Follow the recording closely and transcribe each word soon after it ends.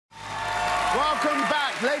Welcome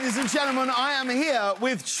back, ladies and gentlemen. I am here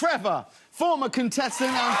with Trevor, former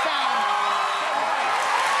contestant and fan.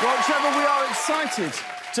 Well, Trevor, we are excited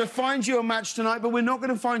to find you a match tonight, but we're not going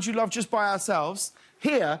to find you love just by ourselves.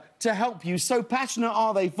 Here to help you, so passionate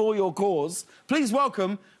are they for your cause. Please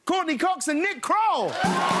welcome Courteney Cox and Nick Kroll.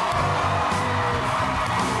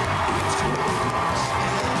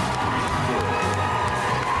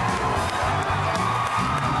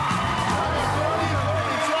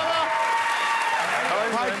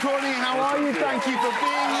 Courteney, how are you? Thank you for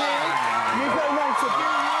being here. You very much for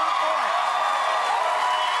being here.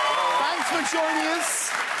 Thanks for joining us.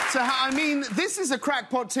 I mean, this is a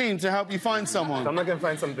crackpot team to help you find someone. I'm not going to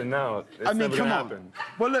find something now. I mean, come on.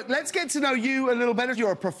 Well, look, let's get to know you a little better.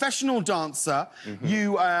 You're a professional dancer.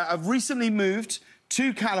 You have recently moved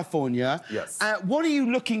to California. Yes. What are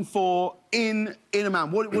you looking for in a man?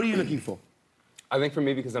 What are you looking for? I think for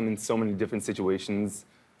me, because I'm in so many different situations,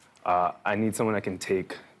 I need someone I can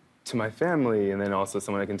take to my family, and then also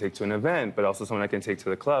someone I can take to an event, but also someone I can take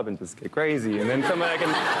to the club and just get crazy, and then someone I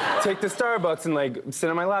can take to Starbucks and, like,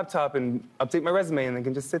 sit on my laptop and update my resume, and they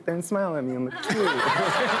can just sit there and smile at me and look cute.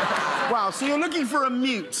 Wow, so you're looking for a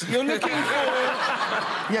mute. You're looking for...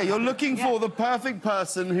 Yeah, you're looking for the perfect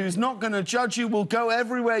person who's not going to judge you, will go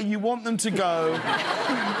everywhere you want them to go,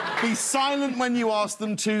 be silent when you ask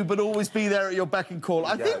them to, but always be there at your beck and call.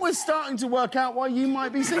 I think we're starting to work out why you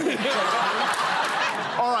might be single.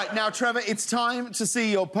 All right, now, Trevor, it's time to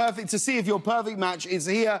see if your perfect match is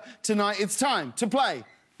here tonight. It's time to play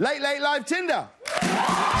Late Late Live Tinder.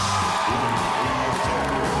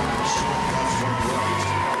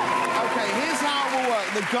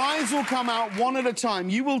 The guys will come out one at a time.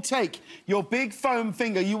 You will take your big foam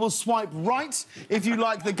finger. You will swipe right if you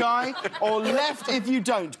like the guy, or left if you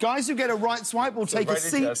don't. Guys who get a right swipe will take a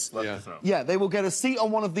seat. Yeah, they will get a seat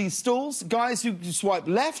on one of these stools. Guys who swipe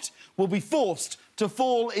left will be forced to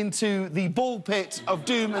fall into the ball pit of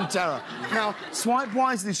doom and terror. Now, swipe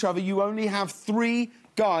wisely, Trevor. You only have 3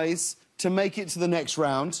 guys to make it to the next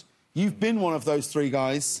round. You've been one of those 3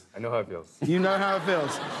 guys. I know how it feels. You know how it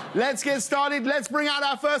feels. Let's get started. Let's bring out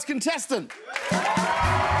our first contestant.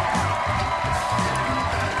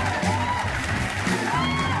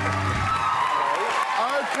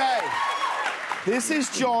 OK. This is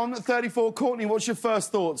John, 34. Courteney, what's your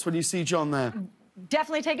first thoughts when you see John there?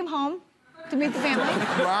 Definitely take him home to meet the family.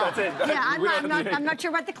 Wow. That's it. Yeah, I'm not sure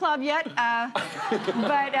about the club yet,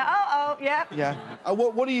 but yeah. Yeah.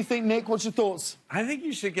 What do you think, Nick? What's your thoughts? I think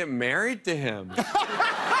you should get married to him.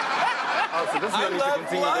 Oh, so this is I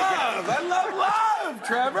love love,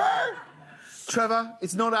 Trevor. Trevor,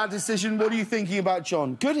 it's not our decision. What are you thinking about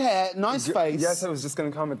John? Good hair, nice face. Yes, I was just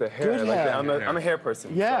going to comment the hair. Good like hair. I'm a hair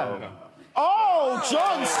person. Yeah. So. Oh,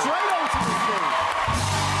 John, straight onto the thing.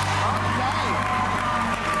 OK.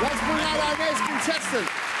 Let's bring out our next contestant.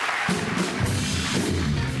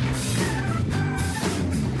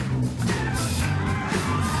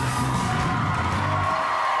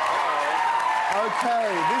 OK,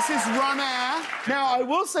 this is Runner. Now, I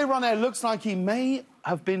will say Runner looks like he may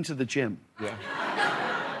have been to the gym. Yeah.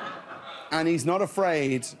 And he's not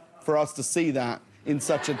afraid for us to see that in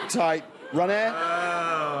such a tight... Runner?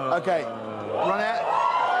 OK. Runner?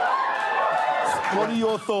 What are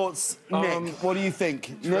your thoughts, Nick? What do you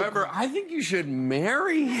think? Trevor, I think you should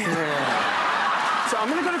marry him. So I'm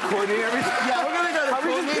going to go to Courteney. Yeah, we're going to go to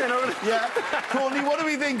Courteney. Yeah. Courteney, what do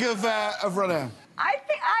we think of Runner? I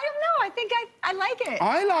don't know. I think I like it.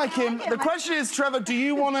 I like him. The question is, Trevor, do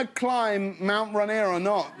you want to climb Mount Rainier or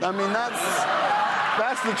not? I mean,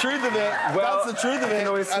 that's the truth of it. Well, that's the truth of it.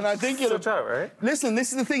 And I think switch out, right? Listen,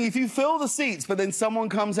 this is the thing. If you fill the seats, but then someone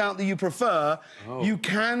comes out that you prefer, you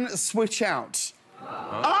can switch out.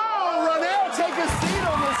 Oh, Rainier, take a seat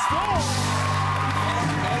on the stool.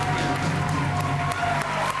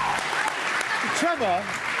 Trevor,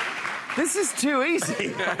 this is too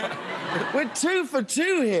easy. We're 2 for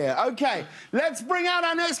 2 here. OK, let's bring out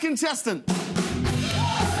our next contestant.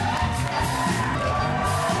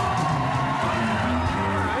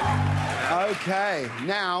 OK,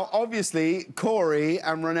 now, obviously, Corey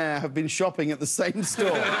and Rainier have been shopping at the same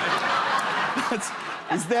store.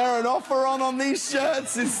 Is there an offer on these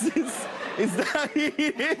shirts? Is that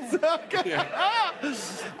it is? OK.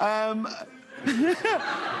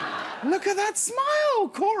 Look at that smile,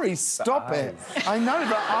 Corey. Stop it. I know,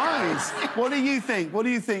 the eyes. What do you think? What do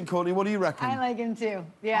you think, Courteney? What do you reckon? I like him, too.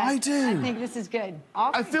 Yeah. I do. I think this is good.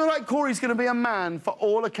 I feel like Corey's going to be a man for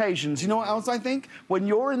all occasions. You know what else I think? When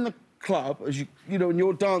you're in the club, as you know, when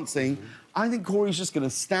you're dancing, I think Corey's just going to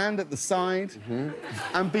stand at the side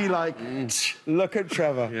and be like, look at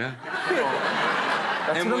Trevor. Yeah.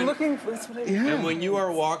 That's what I'm looking for. That's what I... Yeah. And when you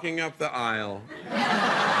are walking up the aisle,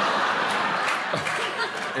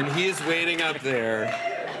 and he is waiting up there,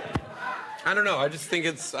 I don't know. I just think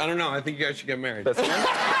it's, I don't know. I think you guys should get married. Best man?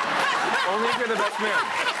 Only if you're the best man.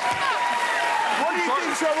 What do you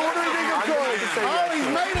think, Trevor? What do you think of Kroll? Oh, he's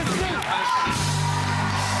made a seat.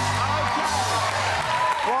 Okay.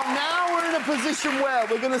 Well, now we're in a position where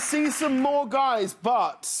we're going to see some more guys,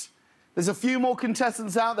 but there's a few more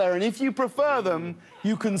contestants out there, and if you prefer them,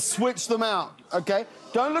 you can switch them out, okay?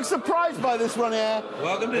 Don't look surprised by this, Ranier.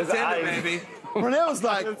 Welcome to Tinder, baby. Ranier's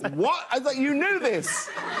like, what? I thought you knew this.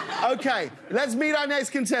 Okay, let's meet our next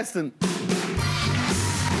contestant.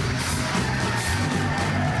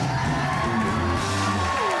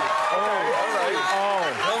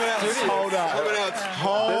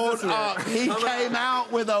 Hold up. He came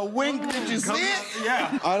out with a wink. Did you see it?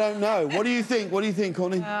 Yeah. I don't know. What do you think? What do you think,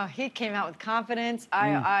 Courteney? He came out with confidence.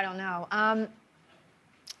 I don't know.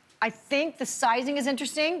 I think the sizing is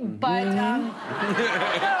interesting, but no,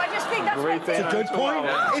 I just think that's what It's a good point.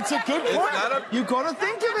 It's a good point. You got to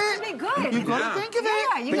think of it. Be good. You got to think of it.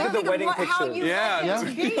 Yeah, you got to think of how you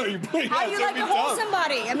like it to be. How you like to hold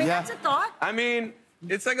somebody. I mean, that's a thought. I mean,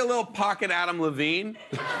 it's like a little pocket Adam Levine.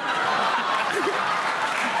 You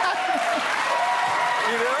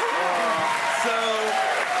know?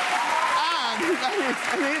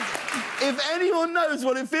 And if anyone knows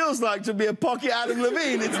what it feels like to be a pocket Adam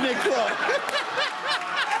Levine, it's Nick Kroll.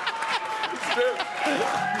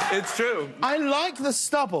 It's true. I like the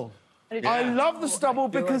stubble. I love the stubble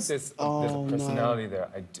because... there's a personality there.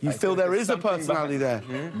 You feel there is a personality there?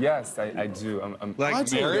 Yes, I do. I'm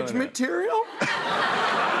Like marriage material?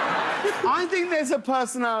 I think there's a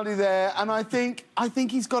personality there, and I think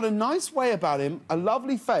he's got a nice way about him, a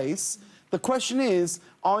lovely face. The question is,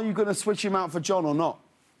 are you going to switch him out for John or not?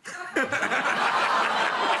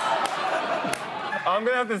 I'm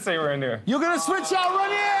going to have to say Ranier. You're going to switch out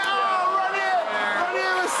Ranier? Oh, Ranier!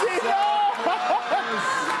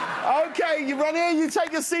 Okay, Ranier, you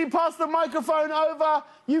take your seat, pass the microphone over.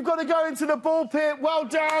 You've got to go into the ball pit. Well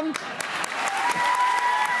done.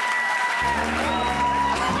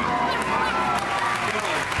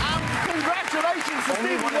 Congratulations to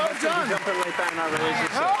Stephen. Well done. Jumping like that in our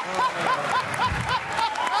relationship.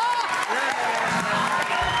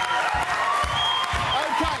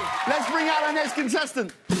 Okay, let's bring out our next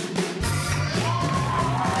contestant.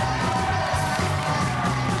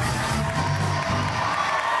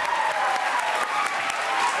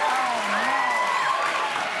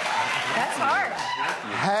 That's hard.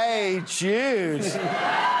 Hey, Jude.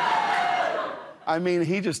 I mean,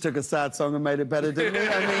 he just took a sad song and made it better, didn't he?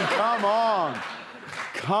 I mean, come on.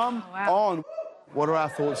 Come on. What are our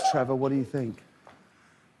thoughts, Trevor? What do you think?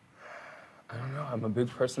 I don't know. I'm a big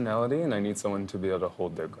personality, and I need someone to be able to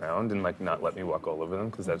hold their ground and, like, not let me walk all over them,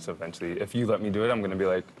 because that's eventually... If you let me do it, I'm going to be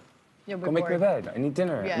like, go make my bed. I need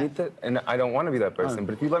dinner. Yeah. I need that. And I don't want to be that person.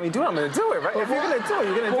 But if you let me do it, I'm going to do it, right? If you're going to do it,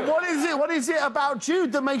 you're going to do it. What is it? What is it about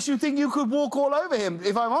Jude that makes you think you could walk all over him?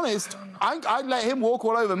 If I'm honest, I'd let him walk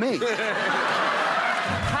all over me.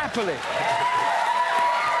 Happily.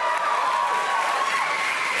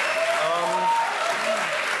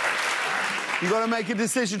 You got to make a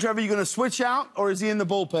decision, Trevor. You going to switch out, or is he in the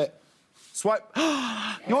ball pit? Swipe. Who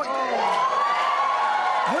are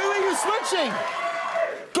you switching?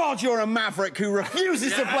 God, you're a maverick who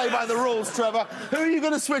refuses to play by the rules, Trevor. Who are you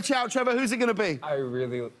going to switch out, Trevor? Who's it going to be? I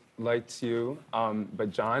really liked you,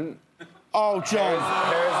 but John... Oh, John.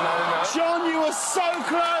 Hair is not enough. John, you were so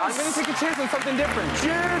close. I'm going to take a chance on something different.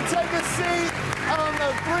 Jude, take a seat on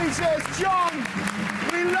the 3 chairs. John,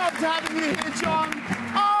 we loved having you here, John.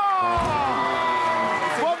 Oh!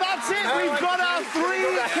 Well, that's it. We've got our 3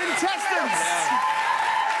 contestants.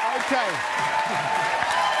 Okay.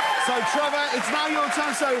 So, Trevor, it's now your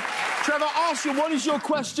turn. So, Trevor, ask you, what is your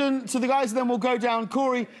question to the guys, and then we'll go down.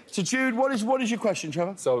 Corey to Jude. What is your question,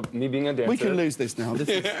 Trevor? So, me being a dancer... We can lose this now. This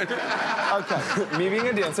is... Okay. Me being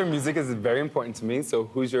a dancer, music is very important to me. So,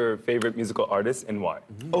 who's your favorite musical artist and why?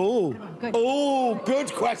 Oh,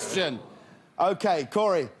 good question. Okay,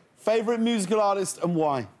 Corey, favorite musical artist and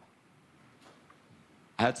why?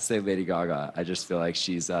 I have to say Lady Gaga. I just feel like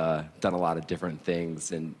she's done a lot of different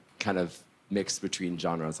things and kind of mixed between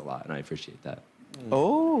genres a lot, and I appreciate that.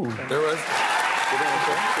 Oh. There was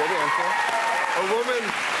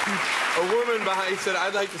a woman behind said,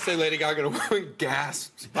 I'd like to say Lady Gaga, and a woman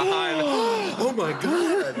gasped behind. Oh, my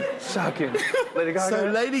God. Shocking. Lady Gaga. So,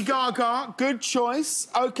 Lady Gaga, good choice.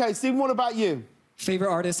 Okay, Stephen, what about you?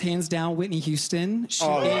 Favorite artist, hands down, Whitney Houston. She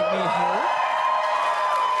gave me hope.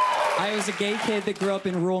 I was a gay kid that grew up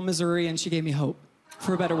in rural Missouri, and she gave me hope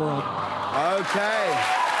for a better world. Okay.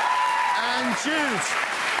 And And Jude,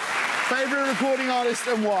 favorite recording artist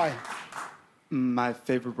and why? My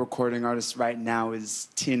favorite recording artist right now is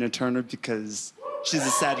Tina Turner because she's a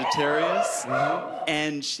Sagittarius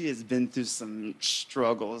and she has been through some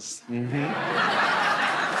struggles. Okay, so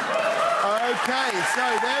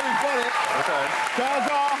there we've got it. Okay.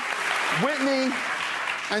 Gaga, Whitney,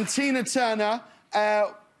 and Tina Turner.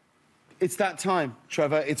 It's that time,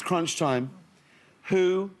 Trevor. It's crunch time.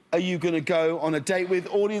 Who are you going to go on a date with?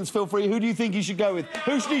 Audience, feel free. Who do you think you should go with?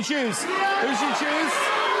 Who should you choose? Who should you choose?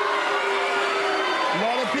 A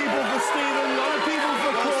lot of people for Stephen, a lot of people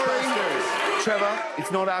for Corey. Trevor,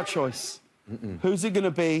 it's not our choice. Who's it going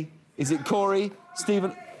to be? Is it Corey,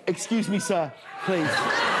 Stephen? Excuse me, sir, please.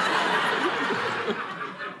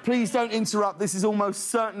 Please don't interrupt. This is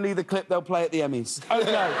almost certainly the clip they'll play at the Emmys.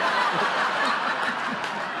 Okay.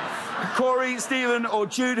 Corey, Stephen, or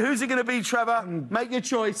Jude, who's it going to be, Trevor? Make your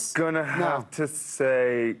choice. Gonna have to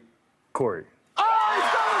say Corey. Oh,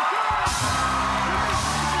 it's going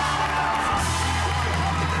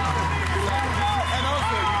Corey! And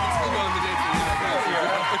also, you can still go on the date.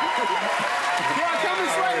 Yeah, come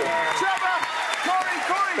this way. Trevor, Corey,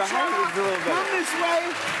 Trevor, come this way.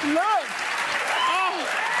 Look. Oh,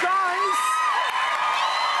 guys.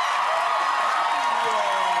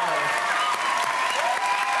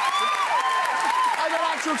 I got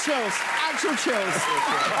actual chills.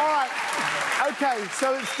 All right. Okay,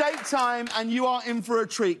 so it's date time, and you are in for a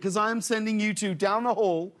treat, because I am sending you two down the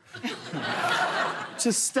hall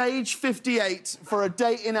to stage 58 for a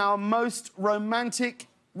date in our most romantic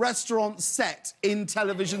restaurant set in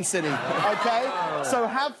Television City, okay? So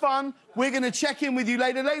have fun. We're going to check in with you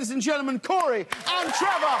later. Ladies and gentlemen, Corey and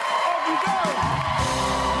Trevor, off you go.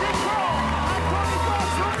 Nick Kroll and Courteney Cox.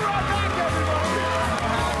 We'll be right back, everybody.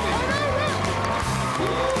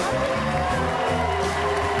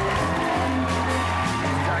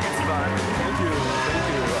 Jacket's fine. Thank you.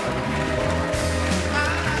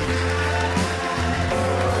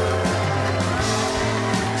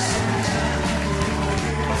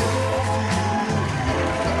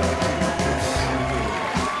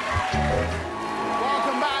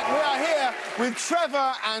 With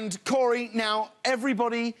Trevor and Corey. Now,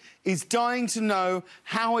 everybody is dying to know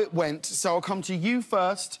how it went, so I'll come to you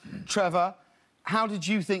first. Trevor, how did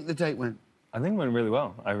you think the date went? I think it went really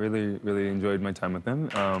well. I really, really enjoyed my time with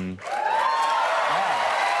him.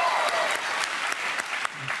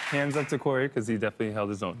 Hands up to Corey, because he definitely held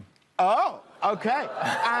his own. Oh, okay.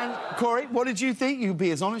 And Corey, what did you think? You can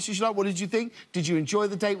be as honest as you like. What did you think? Did you enjoy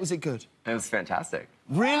the date? Was it good? It was fantastic.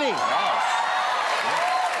 Really? Yes.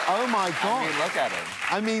 Oh, my God. I mean, look at him.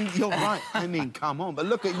 I mean, you're right. I mean, come on. But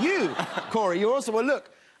look at you, Corey. You're also... Well, look.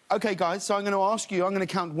 OK, guys, so I'm going to ask you... I'm going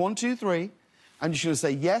to count 1, 2, 3, and you're going to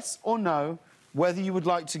say yes or no whether you would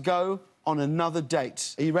like to go on another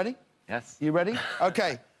date. Are you ready? Yes. You ready?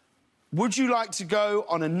 OK. Would you like to go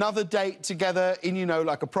on another date together in, you know,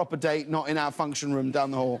 like a proper date, not in our function room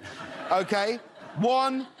down the hall? OK.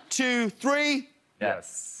 1, 2, 3.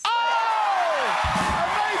 Yes. Oh!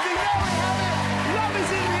 Amazing! There we have it! Love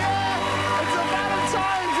is in the air! It's a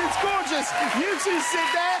Valentine's! It's gorgeous! You two sit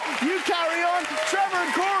there, you carry on. Trevor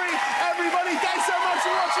and Corey, everybody, thanks so much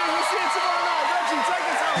for watching. We'll see you tomorrow night. Reggie,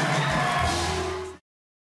 take us home.